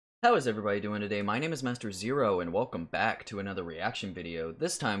How is everybody doing today? My name is Master Zero and welcome back to another reaction video.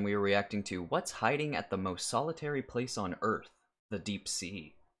 This time we are reacting to What's Hiding at the Most Solitary Place on Earth, the Deep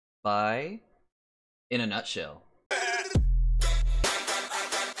Sea, by In a Nutshell.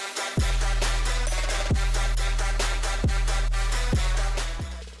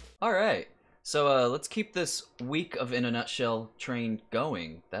 Alright, so let's keep this week of In a Nutshell train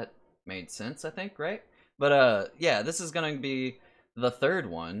going. That made sense, I think, right? But yeah, this is gonna be the third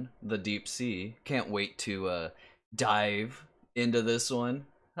one, the Deep Sea. Can't wait to dive into this one.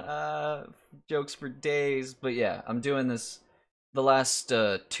 Jokes for days. But yeah, I'm doing this, the last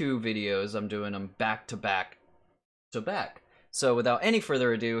two videos, I'm doing them back to back to back. So without any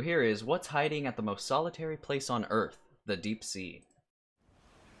further ado, here is What's Hiding at the Most Solitary Place on Earth, the Deep Sea.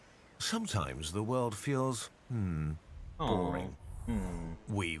 Sometimes the world feels, boring.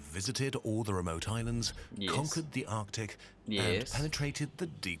 We've visited all the remote islands, conquered the Arctic, and penetrated the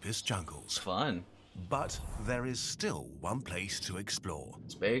deepest jungles. Fun. But there is still one place to explore.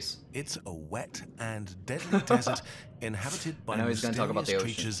 Space. It's a wet and deadly desert inhabited by mysterious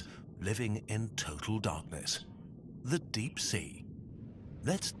creatures living in total darkness. The Deep Sea.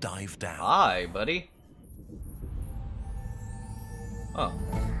 Let's dive down. Hi, buddy. Oh.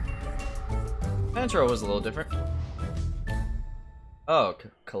 Intro was a little different. Oh,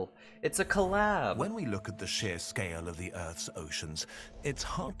 cool. It's a collab. When we look at the sheer scale of the Earth's oceans, it's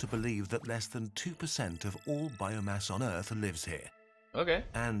hard to believe that less than 2% of all biomass on Earth lives here. Okay.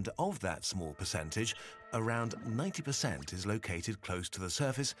 And of that small percentage, around 90% is located close to the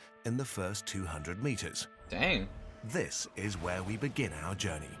surface in the first 200 meters. Dang. This is where we begin our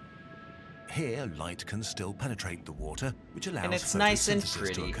journey. Here, light can still penetrate the water, which allows photosynthesis nice and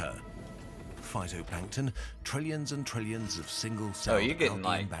pretty to occur. Phytoplankton, trillions and trillions of single-celled algae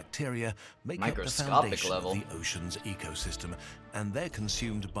and bacteria make up the foundation of the ocean's ecosystem, and they're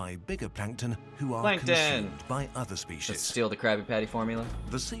consumed by bigger plankton who are consumed by other species. Let's steal the Krabby Patty formula.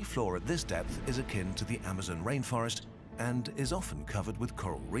 The seafloor at this depth is akin to the Amazon rainforest and is often covered with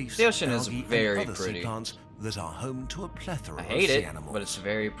coral reefs, the ocean is algae, very and other sea plants that are home to a plethora of sea animals. But it's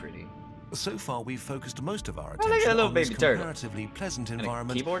very pretty. So far, we've focused most of our attention on this comparatively pleasant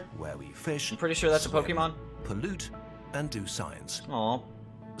environment where we fish, I'm pretty sure that's swim, a Pokemon, pollute, and do science. Aw.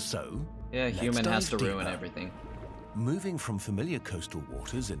 So, yeah, human has to ruin everything. Moving from familiar coastal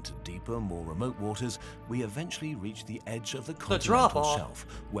waters into deeper, more remote waters, we eventually reach the edge of the continental shelf,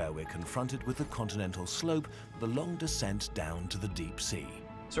 where we're confronted with the Continental Slope, the long descent down to the deep sea.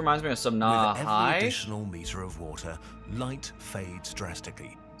 This reminds me of Subnautica. With every additional meter of water, light fades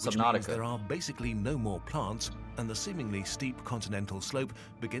drastically. Which means there are basically no more plants, and the seemingly steep continental slope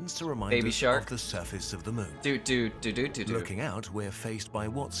begins to remind us of the surface of the moon. Looking out, we're faced by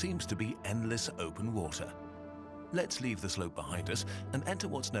what seems to be endless open water. Let's leave the slope behind us and enter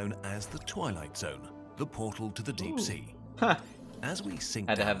what's known as the Twilight Zone, the portal to the deep sea. As we sink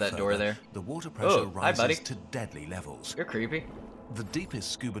down have that door there. The water pressure rises to deadly levels. You're creepy. The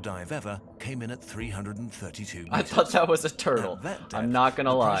deepest scuba dive ever came in at 332 meters. I thought that was a turtle. At that depth, I'm not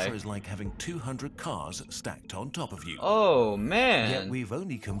gonna lie. The pressure is like having 200 cars stacked on top of you. Oh, man. Yet we've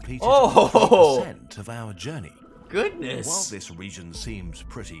only completed 3% of our journey. Goodness. While this region seems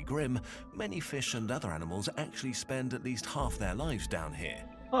pretty grim, many fish and other animals actually spend at least half their lives down here.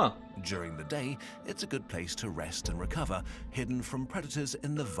 During the day, it's a good place to rest and recover, hidden from predators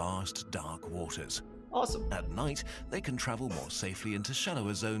in the vast, dark waters. Awesome. At night, they can travel more safely into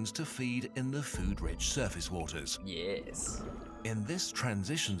shallower zones to feed in the food-rich surface waters. Yes. In this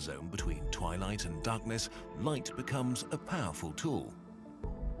transition zone between twilight and darkness, light becomes a powerful tool.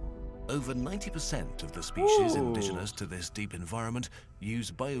 Over 90% of the species indigenous to this deep environment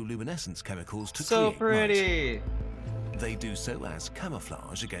use bioluminescence chemicals to create light. They do so as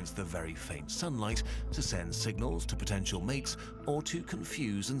camouflage against the very faint sunlight, to send signals to potential mates, or to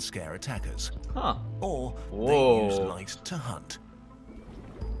confuse and scare attackers. Or they use light to hunt.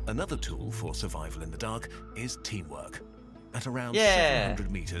 Another tool for survival in the dark is teamwork. At around 700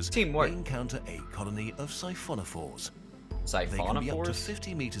 meters, we encounter a colony of siphonophores. They can be up to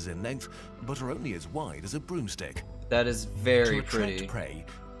 50 meters in length, but are only as wide as a broomstick. That is very pretty. To attract prey,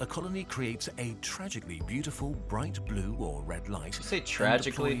 a colony creates a tragically beautiful bright blue or red light. You say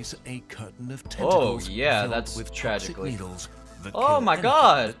tragically? And deploys a curtain of tentacles that's with tragically. Needles that oh my kill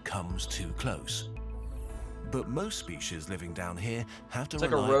god! That comes too close. But most species living down here have to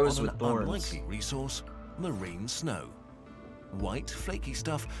rely on an unlikely resource: marine snow. White, flaky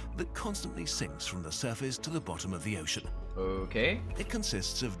stuff that constantly sinks from the surface to the bottom of the ocean. Okay. It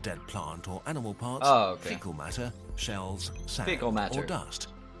consists of dead plant or animal parts, fecal matter, shells, sand, or dust.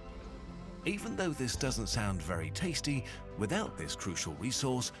 Even though this doesn't sound very tasty, without this crucial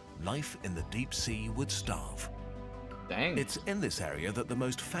resource, life in the deep sea would starve. Dang. It's in this area that the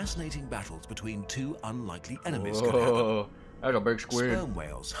most fascinating battles between two unlikely enemies could happen. Whoa, that's a big squid. Sperm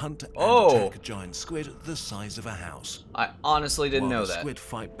whales hunt and attack a giant squid the size of a house. I honestly didn't know While the that. squid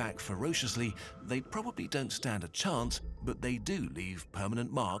fight back ferociously, they probably don't stand a chance, but they do leave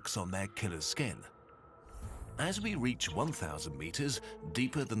permanent marks on their killer's skin. As we reach 1,000 meters,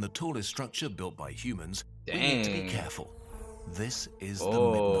 deeper than the tallest structure built by humans, we need to be careful. This is the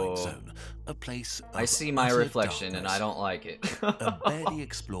Midnight Zone, a place of I see my utter reflection darkness. and I don't like it. A barely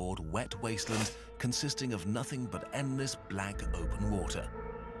explored wet wasteland consisting of nothing but endless black open water.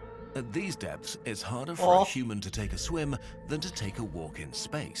 At these depths, it's harder for a human to take a swim than to take a walk in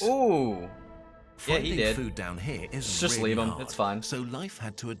space. Ooh. Yeah, he Finding did. food down here is Just really leave him. hard, It's fine. so life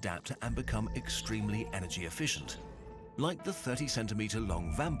had to adapt and become extremely energy efficient. Like the 30-centimeter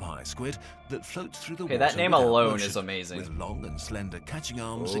long vampire squid that floats through the water that name without alone motion, is amazing. with long and slender catching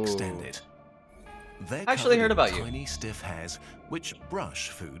arms Ooh. extended. They're Actually covered heard in about you. tiny, stiff hairs which brush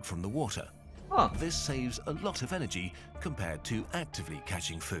food from the water. Huh. This saves a lot of energy compared to actively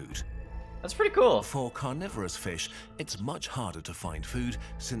catching food. That's pretty cool. For carnivorous fish, it's much harder to find food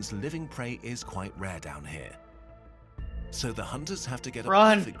since living prey is quite rare down here. So the hunters have to get a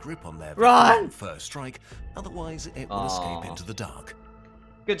perfect grip on their victim on first strike, otherwise it will escape into the dark.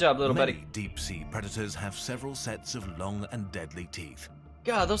 Good job, little Many buddy. deep-sea predators have several sets of long and deadly teeth.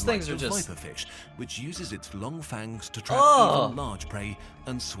 God, those things Like are the just... viperfish, which uses its long fangs to trap even large prey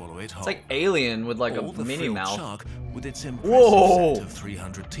and swallow it whole. It's like Alien with like Or a the mini frilled mouth. shark with its impressive Whoa. set of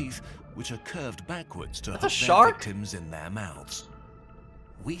 300 teeth, which are curved backwards to That's hook a their shark? victims in their mouths.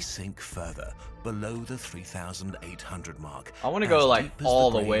 We sink further, below the 3,800 mark. I wanna as go, like, deep as all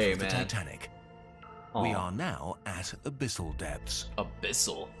the grave way, of the man. Titanic. We are now at abyssal depths.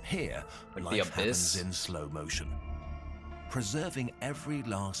 Abyssal. Here, Like the life abyss? happens in slow motion. Preserving every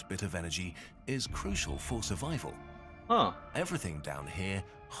last bit of energy is crucial for survival. Huh. Everything down here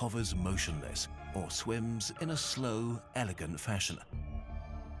hovers motionless or swims in a slow, elegant fashion.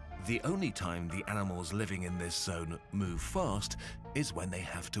 The only time the animals living in this zone move fast is when they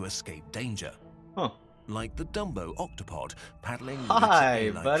have to escape danger. Huh. Like the Dumbo octopod paddling with Hi, its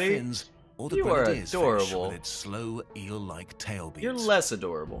eel-like buddy. fins, or the You are Grenadier's fish adorable. with its slow eel-like tail beats. You're less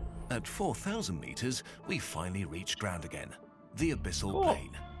adorable. At 4,000 meters, we finally reach ground again, the abyssal Cool.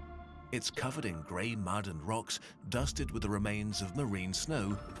 plain. It's covered in grey mud and rocks, dusted with the remains of marine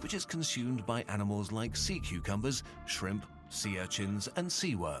snow, which is consumed by animals like sea cucumbers, shrimp, sea urchins, and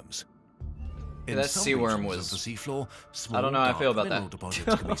sea worms. In that some sea worm regions was- of the seafloor, small I don't know how I feel dark about mineral that.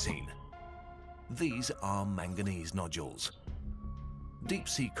 deposits can be seen. These are manganese nodules.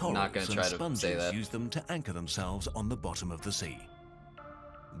 Deep-sea corals Not gonna and try to say sponges that. use them to anchor themselves on the bottom of the sea.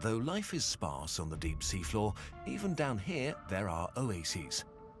 Though life is sparse on the deep seafloor, even down here there are oases.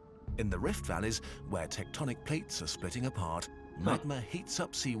 In the rift valleys, where tectonic plates are splitting apart, magma heats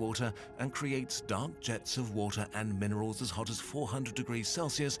up seawater and creates dark jets of water and minerals as hot as 400 degrees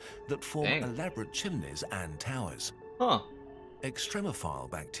Celsius that form Dang. elaborate chimneys and towers. Huh. Extremophile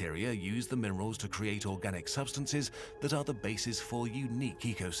bacteria use the minerals to create organic substances that are the basis for unique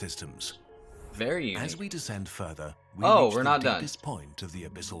ecosystems. Very unique. As we descend further, we Oh, reach we're the not done. deepest point of the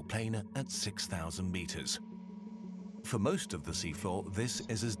abyssal plain at 6,000 meters. For most of the seafloor, this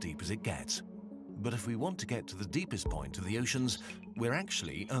is as deep as it gets. But if we want to get to the deepest point of the oceans, we're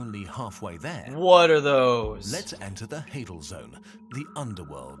actually only halfway there. What are those? Let's enter the Hadal Zone, the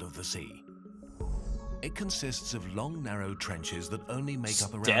underworld of the sea. It consists of long, narrow trenches that only make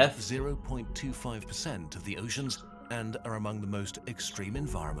up around Death? 0.25% of the oceans and are among the most extreme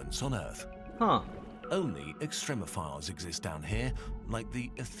environments on Earth. Huh. Only extremophiles exist down here, like the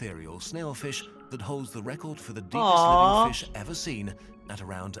ethereal snailfish that holds the record for the deepest Aww. living fish ever seen at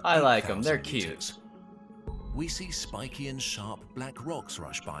around I like 'em, 8,000 they're cute. meters. We see spiky and sharp black rocks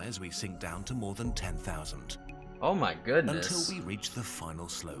rush by as we sink down to more than 10,000. Oh my goodness. Until we reach the final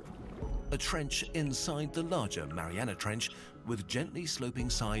slope. A trench inside the larger Mariana Trench with gently sloping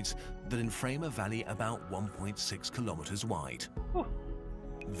sides that enframe a valley about 1.6 kilometers wide. Whew.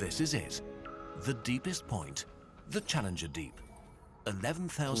 This is it. The deepest point, the Challenger Deep.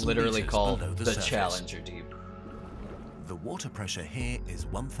 11,000 Literally meters called below the the surface. Challenger Deep. The water pressure here is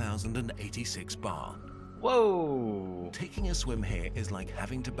 1,086 bar. Whoa. Taking a swim here is like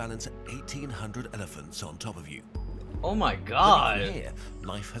having to balance 1,800 elephants on top of you. Oh my But god. even here,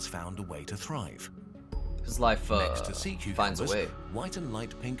 life has found a way to thrive. His life Next to sea finds a cucumbers, way. white and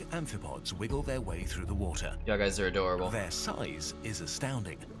light pink amphipods wiggle their way through the water. Y'all guys are adorable. Their size is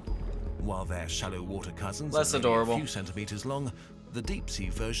astounding. While their shallow water cousins Less are maybe adorable. a few centimeters long, The deep-sea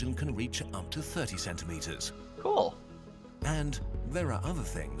version can reach up to 30 centimeters. Cool. And there are other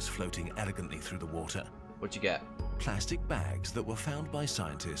things floating elegantly through the water. What you got? Plastic bags that were found by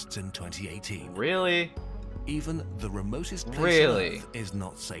scientists in 2018. Really? Even the remotest place on Earth is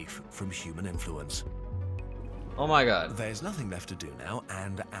not safe from human influence. Oh my god. There's nothing left to do now,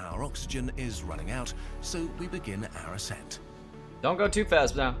 and our oxygen is running out, so we begin our ascent. Don't go too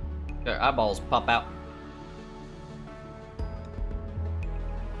fast now. Their eyeballs pop out.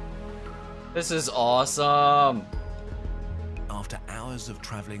 This is awesome. After hours of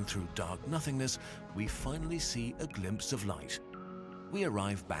traveling through dark nothingness, we finally see a glimpse of light. We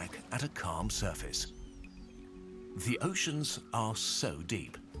arrive back at a calm surface. The oceans are so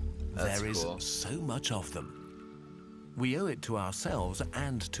deep. There is so much of them. We owe it to ourselves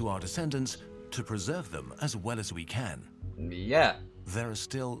and to our descendants to preserve them as well as we can. Yeah. There are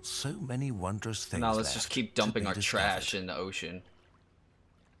still so many wondrous things. Now let's just keep dumping our trash in the ocean.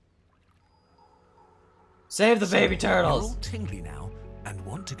 Save the baby turtles! You're all tingly now and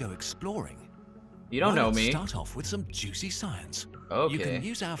want to go exploring. You don't know me. Start off with some juicy science. Okay. You can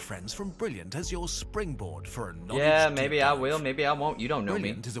use our friends from Brilliant as your springboard for a knowledge. Yeah, maybe I will, maybe I won't. You don't know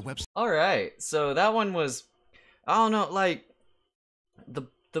Brilliant me. Is a website. Alright, so that one was, I don't know, like,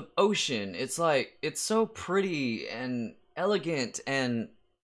 the ocean, it's like, it's so pretty and elegant and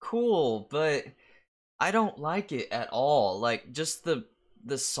cool, but I don't like it at all. Like, just the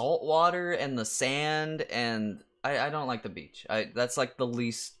salt water and the sand, and I don't like the beach. That's like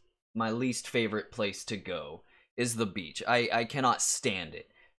my least favorite place to go is the beach. I cannot stand it.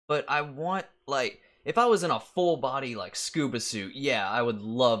 But I want, like, if I was in a full body like scuba suit, yeah, I would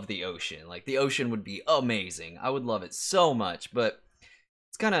love the ocean. Like, the ocean would be amazing. I would love it so much, but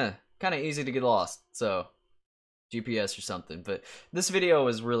it's kind of easy to get lost. So GPS or something. But this video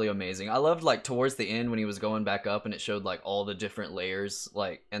was really amazing. I loved, like, towards the end when he was going back up and it showed like all the different layers,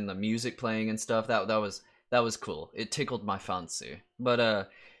 like, and the music playing and stuff. That was cool. It tickled my fancy. But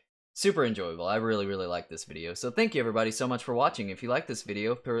super enjoyable. I really like this video. So thank you everybody so much for watching. If you like this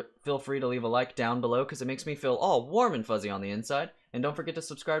video, feel free to leave a like down below because it makes me feel all warm and fuzzy on the inside. And don't forget to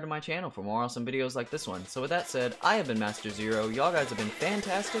subscribe to my channel for more awesome videos like this one. So with that said, I have been Master Zero. Y'all guys have been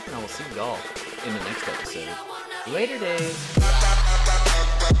fantastic, and I will see y'all in the next episode. Later days.